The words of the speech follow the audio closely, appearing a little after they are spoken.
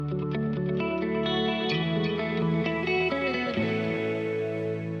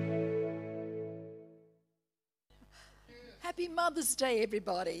Mother's Day,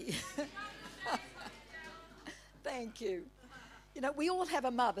 everybody. Thank you. You know, we all have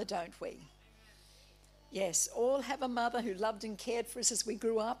a mother, don't we? Yes, all have a mother who loved and cared for us as we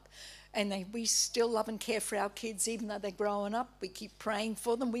grew up, and we still love and care for our kids even though they're growing up. We keep praying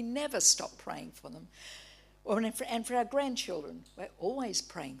for them. We never stop praying for them. And for our grandchildren, we're always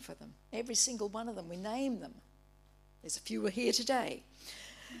praying for them. Every single one of them, we name them. There's a few here today.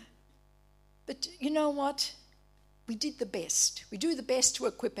 But you know what? We did the best. We do the best to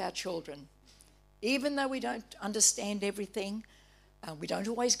equip our children. Even though we don't understand everything, we don't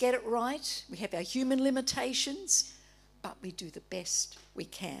always get it right. We have our human limitations, but we do the best we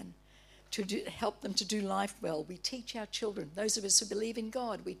can to help them to do life well. We teach our children, those of us who believe in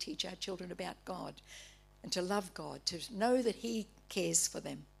God, we teach our children about God and to love God, to know that He cares for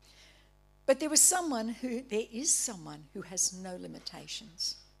them. But there is someone who has no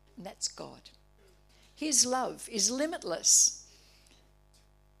limitations, and that's God. His love is limitless.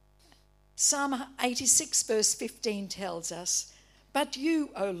 Psalm 86 verse 15 tells us, "But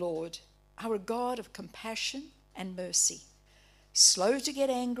you, O Lord, are a God of compassion and mercy, slow to get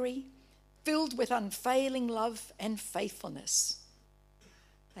angry, filled with unfailing love and faithfulness."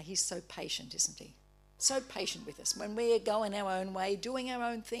 Now, He's so patient, isn't He? So patient with us. When we're going our own way, doing our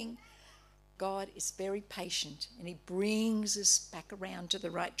own thing, God is very patient and He brings us back around to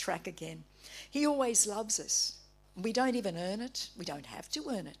the right track again. He always loves us. We don't even earn it. We don't have to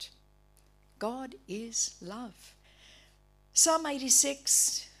earn it. God is love. Psalm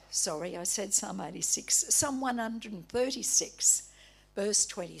 136, Psalm 136, verse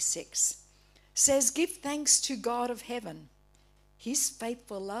 26 says, "Give thanks to God of heaven. His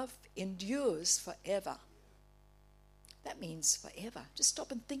faithful love endures forever." That means forever. Just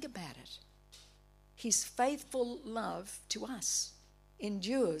stop and think about it. His faithful love to us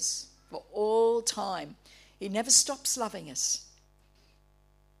endures for all time. He never stops loving us.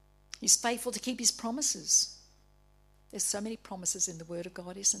 He's faithful to keep His promises. There's so many promises in the Word of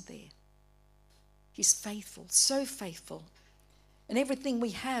God, isn't there? He's faithful, so faithful. And everything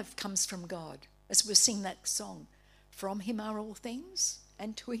we have comes from God. As we sing that song, "From Him are all things,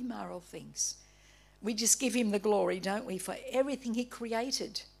 and to Him are all things." We just give Him the glory, don't we? For everything He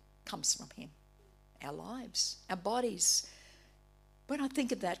created comes from Him. Our lives, our bodies. When I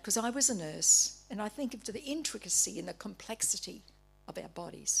think of that, because I was a nurse, and I think of the intricacy and the complexity of our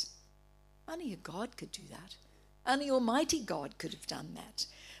bodies. Only a God could do that. Only Almighty God could have done that.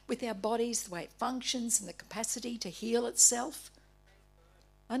 With our bodies, the way it functions and the capacity to heal itself.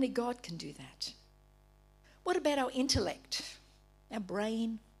 Only God can do that. What about our intellect, our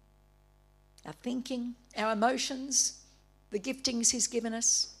brain, our thinking, our emotions, the giftings He's given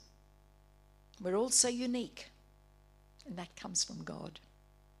us? We're all so unique, and that comes from God.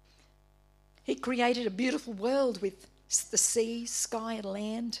 He created a beautiful world with the sea, sky, and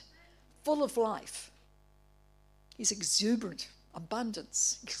land, full of life. His exuberant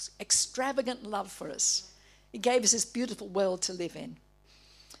abundance, extravagant love for us. He gave us this beautiful world to live in.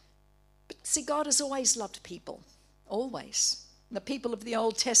 But see, God has always loved people, always. The people of the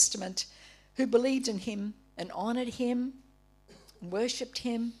Old Testament who believed in Him and honoured Him and worshipped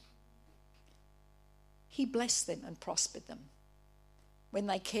Him, He blessed them and prospered them. When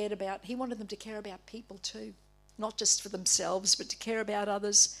they cared about, He wanted them to care about people too, not just for themselves, but to care about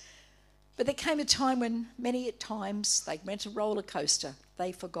others. But there came a time when many at times they went a roller coaster.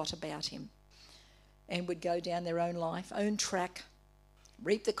 They forgot about Him and would go down their own life, own track,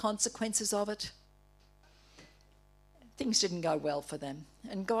 reap the consequences of it. Things didn't go well for them.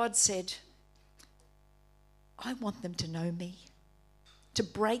 And God said, I want them to know me, to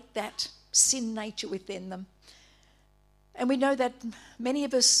break that sin nature within them. And we know that many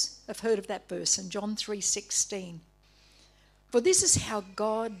of us have heard of that verse in John 3:16. For this is how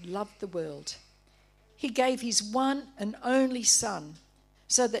God loved the world. He gave His one and only Son,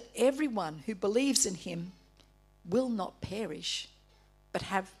 so that everyone who believes in Him will not perish, but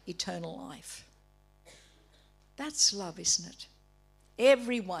have eternal life. That's love, isn't it?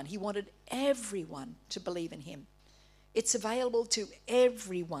 Everyone. He wanted everyone to believe in Him. It's available to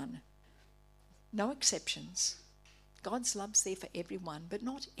everyone. No exceptions. God's love's there for everyone, but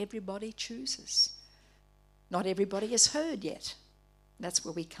not everybody chooses. Not everybody has heard yet. That's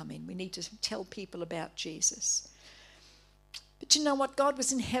where we come in. We need to tell people about Jesus. But you know what? God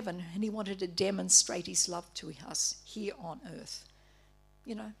was in heaven and He wanted to demonstrate His love to us here on earth.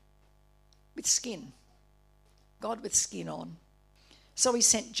 You know, with skin. God with skin on. So He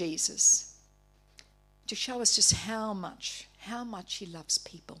sent Jesus to show us just how much He loves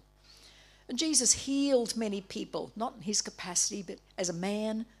people. And Jesus healed many people, not in His capacity, but as a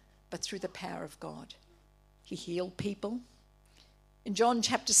man, but through the power of God. He healed people. In John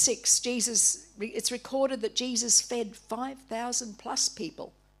chapter 6, it's recorded that Jesus fed 5,000 plus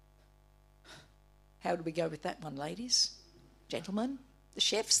people. How do we go with that one, ladies? Gentlemen, the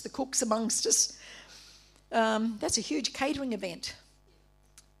chefs, the cooks amongst us. That's a huge catering event.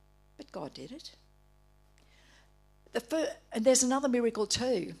 But God did it. And there's another miracle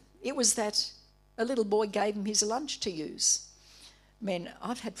too. It was that a little boy gave him his lunch to use. Man,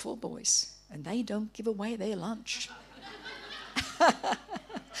 I've had 4 boys, and they don't give away their lunch.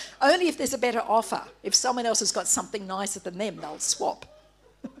 Only if there's a better offer. If someone else has got something nicer than them, they'll swap.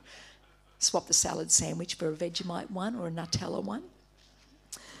 Swap the salad sandwich for a Vegemite one or a Nutella one.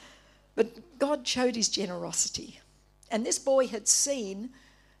 But God showed his generosity. And this boy had seen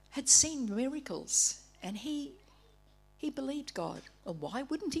miracles. And he believed God. Well, why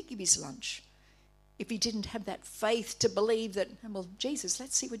wouldn't he give his lunch if he didn't have that faith to believe that, well, Jesus,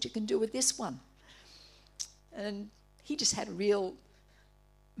 let's see what you can do with this one. And he just had a real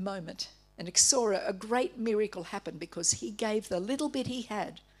moment and saw a great miracle happen because he gave the little bit he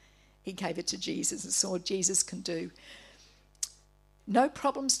had. He gave it to Jesus and saw what Jesus can do. No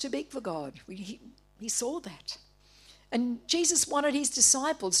problem's too big for God. He saw that. And Jesus wanted his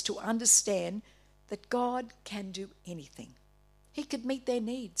disciples to understand that God can do anything. He could meet their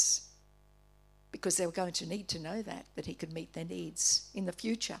needs because they were going to need to know that he could meet their needs in the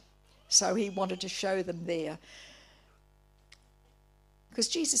future. So he wanted to show them there. Because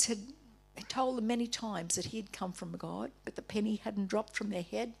Jesus had told them many times that he had come from God, but the penny hadn't dropped from their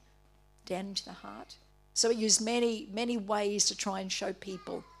head down into the heart. So he used many, many ways to try and show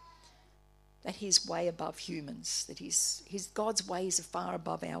people that he's way above humans, that his God's ways are far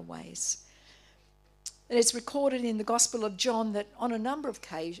above our ways. And it's recorded in the Gospel of John that on a number of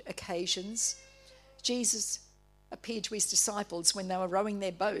occasions, Jesus appeared to his disciples when they were rowing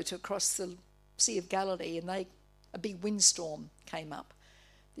their boat across the Sea of Galilee and a big windstorm came up.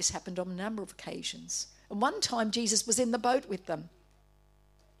 This happened on a number of occasions. And one time Jesus was in the boat with them,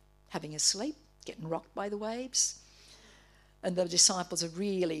 having a sleep, getting rocked by the waves. And the disciples are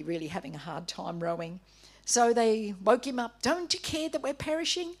really, really having a hard time rowing. So they woke him up. Don't you care that we're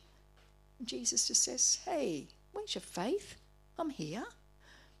perishing? And Jesus just says, hey, where's your faith? I'm here.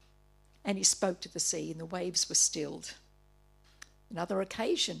 And he spoke to the sea and the waves were stilled. Another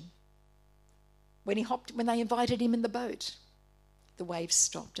occasion, when they invited him in the boat, the waves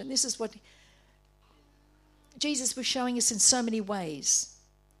stopped. And this is what Jesus was showing us in so many ways,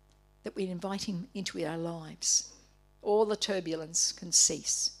 that we invite him into our lives. All the turbulence can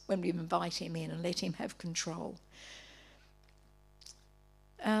cease when we invite him in and let him have control.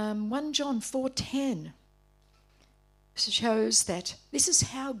 1 John 4:10 shows that this is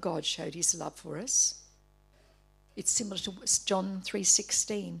how God showed his love for us. It's similar to John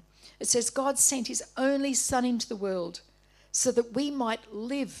 3:16. It says, God sent his only Son into the world so that we might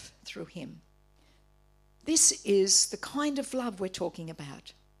live through him. This is the kind of love we're talking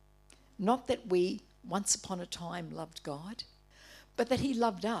about. Not that we once upon a time loved God, but that he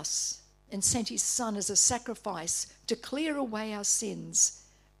loved us and sent his Son as a sacrifice to clear away our sins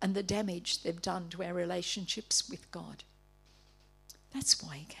and the damage they've done to our relationships with God. That's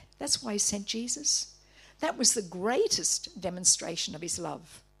why he sent Jesus. That was the greatest demonstration of his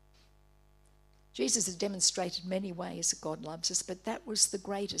love. Jesus has demonstrated many ways that God loves us, but that was the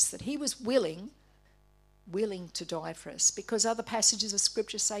greatest, that he was willing to die for us, because other passages of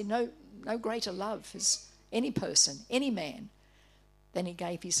Scripture say no greater love has any person, any man, than he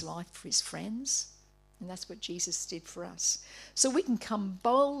gave his life for his friends. And that's what Jesus did for us. So we can come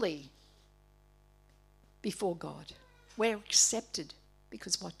boldly before God. We're accepted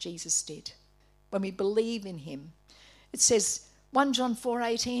because of what Jesus did. When we believe in him. It says, 1 John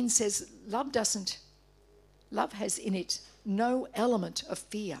 4:18 says, love has in it no element of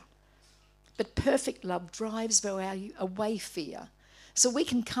fear. But perfect love drives away fear. So we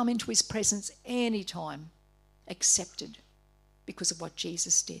can come into his presence anytime, accepted because of what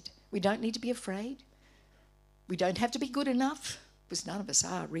Jesus did. We don't need to be afraid. We don't have to be good enough, because none of us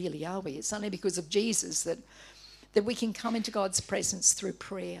are really, are we? It's only because of Jesus that we can come into God's presence through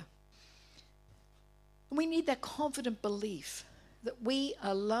prayer. And we need that confident belief that we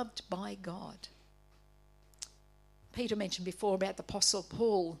are loved by God. Peter mentioned before about the Apostle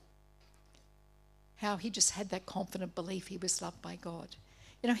Paul, how he just had that confident belief he was loved by God.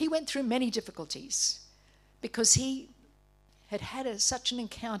 You know, he went through many difficulties because he had such an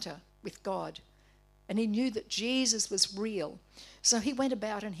encounter with God, and he knew that Jesus was real. So he went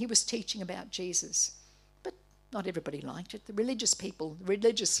about and he was teaching about Jesus. But not everybody liked it. The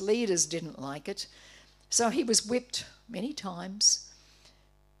religious leaders didn't like it. So he was whipped many times.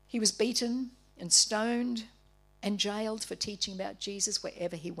 He was beaten and stoned. and jailed for teaching about Jesus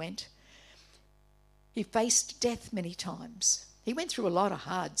wherever he went. He faced death many times. He went through a lot of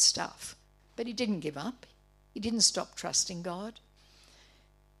hard stuff, but he didn't give up. He didn't stop trusting God.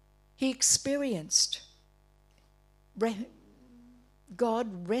 He experienced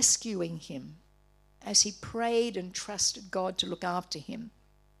God rescuing him as he prayed and trusted God to look after him.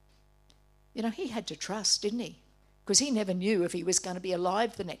 You know, he had to trust, didn't he? Because he never knew if he was going to be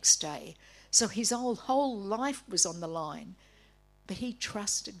alive the next day. So his whole life was on the line. But he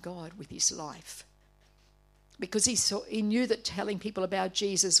trusted God with his life. Because he knew that telling people about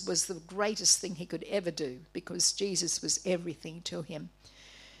Jesus was the greatest thing he could ever do, because Jesus was everything to him.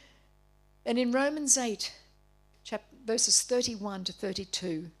 And in Romans 8, verses 31 to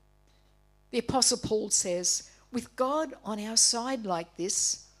 32, the Apostle Paul says, with God on our side like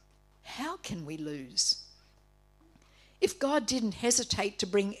this, how can we lose? If God didn't hesitate to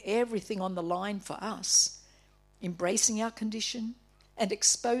bring everything on the line for us, embracing our condition and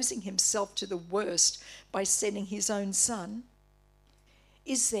exposing himself to the worst by sending his own son,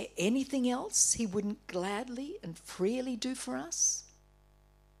 is there anything else he wouldn't gladly and freely do for us?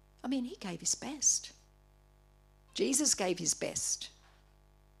 I mean, he gave his best. Jesus gave his best.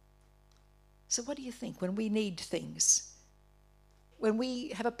 So what do you think when we need things? When we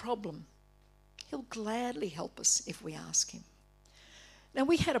have a problem, he'll gladly help us if we ask him. Now,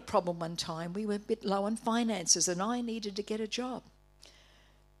 we had a problem one time. We were a bit low on finances and I needed to get a job.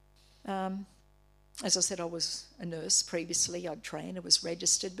 As I said, I was a nurse previously. I'd trained, I was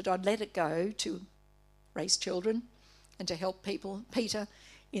registered, but I'd let it go to raise children and to help Peter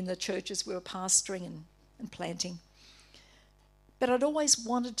in the churches we were pastoring and planting. But I'd always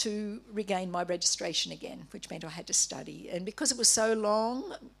wanted to regain my registration again, which meant I had to study. And because it was so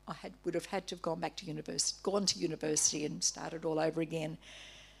long, I would have had to have gone to university and started all over again.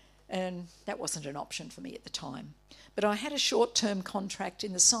 And that wasn't an option for me at the time. But I had a short-term contract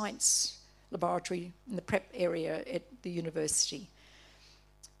in the science laboratory in the prep area at the university.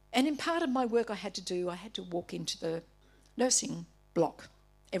 And in part of my work I had to walk into the nursing block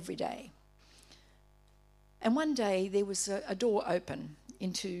every day. And one day there was a door open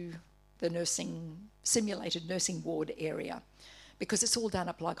into the simulated nursing ward area, because it's all done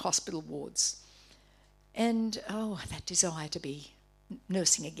up like hospital wards. And that desire to be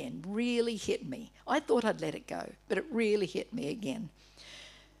nursing again really hit me. I thought I'd let it go, but it really hit me again.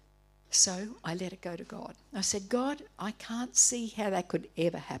 So I let it go to God. I said, God, I can't see how that could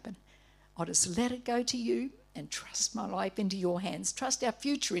ever happen. I'll just let it go to you and trust my life into your hands, trust our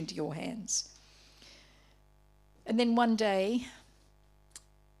future into your hands. And then one day,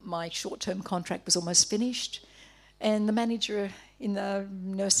 my short-term contract was almost finished, and the manager in the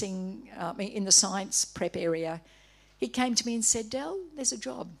in the science prep area, he came to me and said, Del, there's a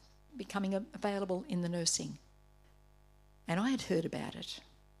job becoming available in the nursing. And I had heard about it,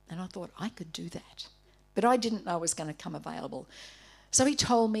 and I thought I could do that. But I didn't know it was going to come available. So he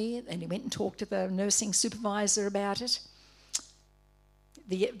told me, and he went and talked to the nursing supervisor about it.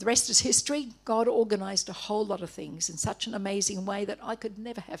 The rest is history. God organised a whole lot of things in such an amazing way that I could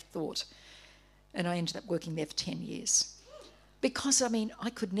never have thought. And I ended up working there for 10 years. Because, I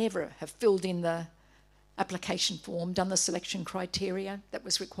could never have filled in the application form, done the selection criteria that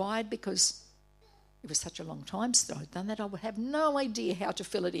was required, because it was such a long time since I'd done that. I would have no idea how to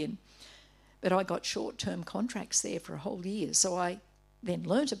fill it in. But I got short-term contracts there for a whole year, so I then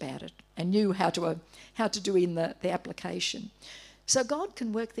learnt about it and knew how to do in the application. So God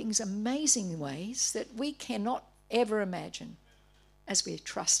can work things amazing ways that we cannot ever imagine as we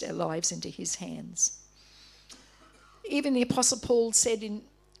trust our lives into his hands. Even the Apostle Paul said in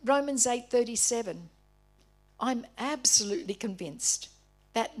Romans 8:37, I'm absolutely convinced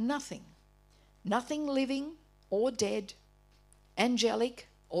that nothing living or dead, angelic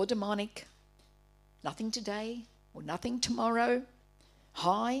or demonic, nothing today or nothing tomorrow,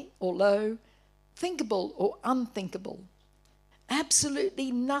 high or low, thinkable or unthinkable,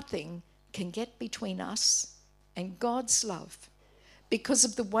 absolutely nothing can get between us and God's love because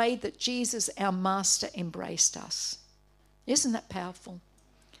of the way that Jesus, our Master, embraced us. Isn't that powerful?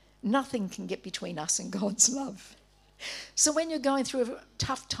 Nothing can get between us and God's love. So when you're going through a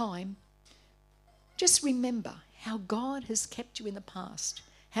tough time, just remember how God has kept you in the past,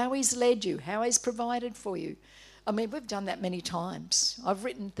 how he's led you, how he's provided for you. We've done that many times. I've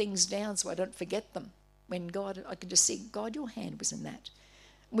written things down so I don't forget them. When I can just see, God, your hand was in that.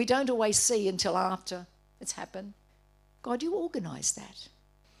 We don't always see until after it's happened. God, you organised that.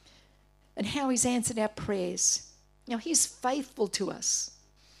 And how he's answered our prayers. Now, he's faithful to us.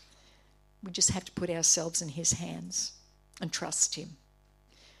 We just have to put ourselves in his hands and trust him.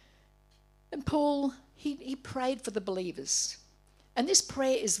 And Paul, he prayed for the believers. And this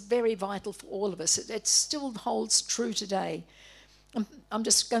prayer is very vital for all of us. It still holds true today. I'm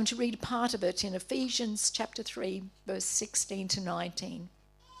just going to read a part of it in Ephesians chapter 3, verse 16 to 19.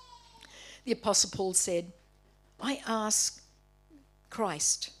 The Apostle Paul said, I ask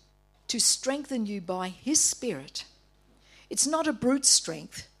Christ to strengthen you by his Spirit. It's not a brute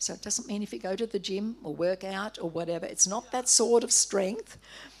strength, so it doesn't mean if you go to the gym or work out or whatever, it's not that sort of strength,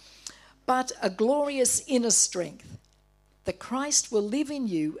 but a glorious inner strength, that Christ will live in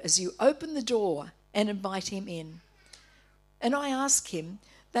you as you open the door and invite him in. And I ask him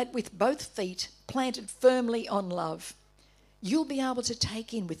that with both feet planted firmly on love, you'll be able to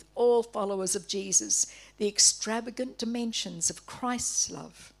take in with all followers of Jesus the extravagant dimensions of Christ's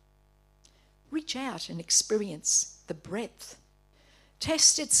love. Reach out and experience the breadth.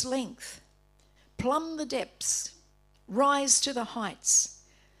 Test its length. Plumb the depths. Rise to the heights.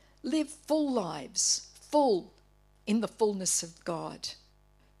 Live full lives, full in the fullness of God.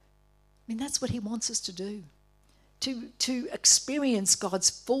 I mean, that's what he wants us to do. To experience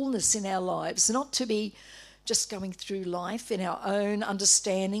God's fullness in our lives, not to be just going through life in our own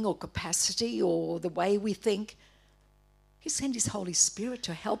understanding or capacity or the way we think. He sent his Holy Spirit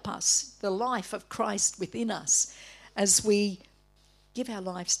to help us, the life of Christ within us, as we give our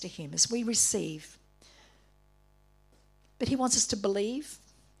lives to him, as we receive. But he wants us to believe,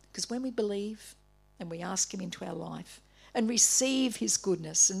 because when we believe and we ask him into our life and receive his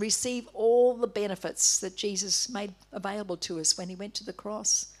goodness and receive all the benefits that Jesus made available to us when he went to the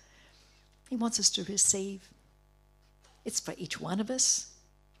cross, he wants us to receive. It's for each one of us.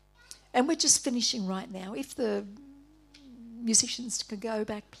 And we're just finishing right now. If the musicians could go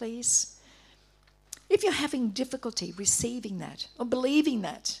back, please. If you're having difficulty receiving that or believing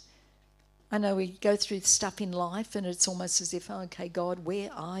that, I know we go through stuff in life and it's almost as if, okay, God, where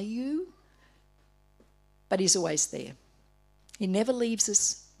are you? But he's always there. He never leaves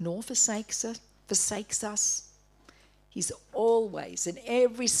us nor forsakes us. He's always, in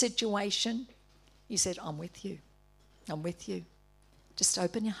every situation, he said, I'm with you. I'm with you. Just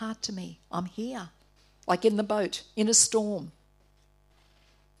open your heart to me. I'm here. Like in the boat, in a storm.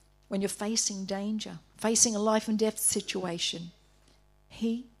 When you're facing danger, facing a life and death situation,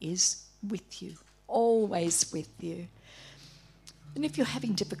 he is with you, always with you. And if you're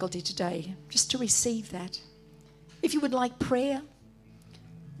having difficulty today, just to receive that. If you would like prayer,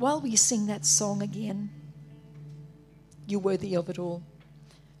 while we sing that song again, you're worthy of it all.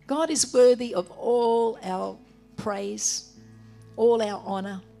 God is worthy of all our praise, all our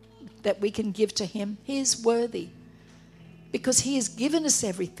honour that we can give to him. He is worthy because he has given us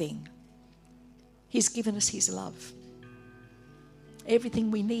everything. He's given us his love.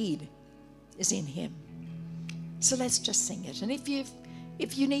 Everything we need is in him. So let's just sing it. And if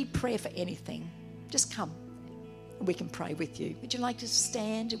you need prayer for anything, just come and we can pray with you. Would you like to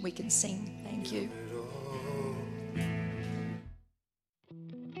stand and we can sing? Thank you.